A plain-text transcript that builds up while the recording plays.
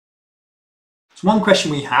So one question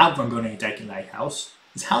we have when building a data lakehouse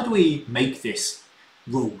is how do we make this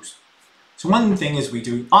rules? So one thing is we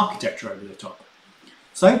do architecture over the top.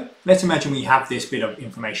 So let's imagine we have this bit of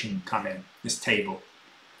information come in, this table.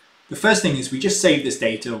 The first thing is we just save this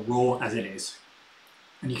data raw as it is.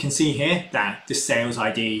 And you can see here that this sales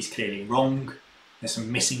ID is clearly wrong. There's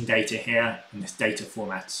some missing data here in this data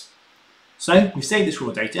formats. So we save this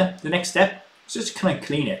raw data. The next step is just kind of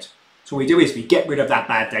clean it. So what we do is we get rid of that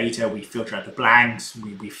bad data, we filter out the blanks,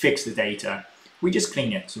 we fix the data, we just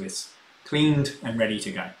clean it so it's cleaned and ready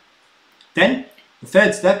to go. Then the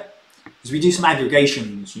third step is we do some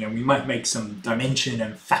aggregations. We might make some dimension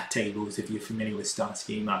and fact tables if you're familiar with Star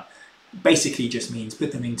Schema. Basically just means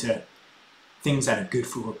put them into things that are good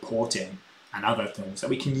for reporting and other things that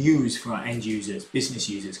we can use for our end users, business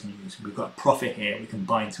users can use. We've got profit here, we can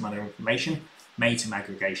bind some other information, made some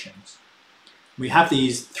aggregations. We have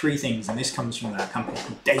these three things, and this comes from a company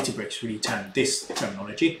called Databricks, really termed this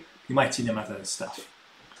terminology. You might see them other stuff.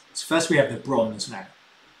 So first we have the bronze now.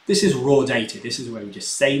 This is raw data. This is where we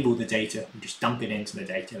just save all the data, we just dump it into the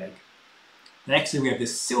data lake. The next thing we have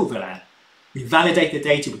this silver layer. We validate the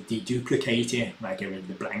data, we deduplicate it, like get rid of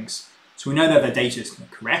the blanks. So we know that the data is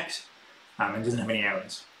correct and doesn't have any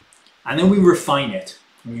errors. And then we refine it,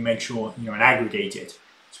 and we make sure, and aggregate it.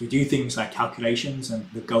 So we do things like calculations and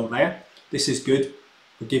the gold layer. This is good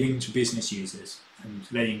for giving to business users and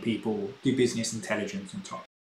letting people do business intelligence on top.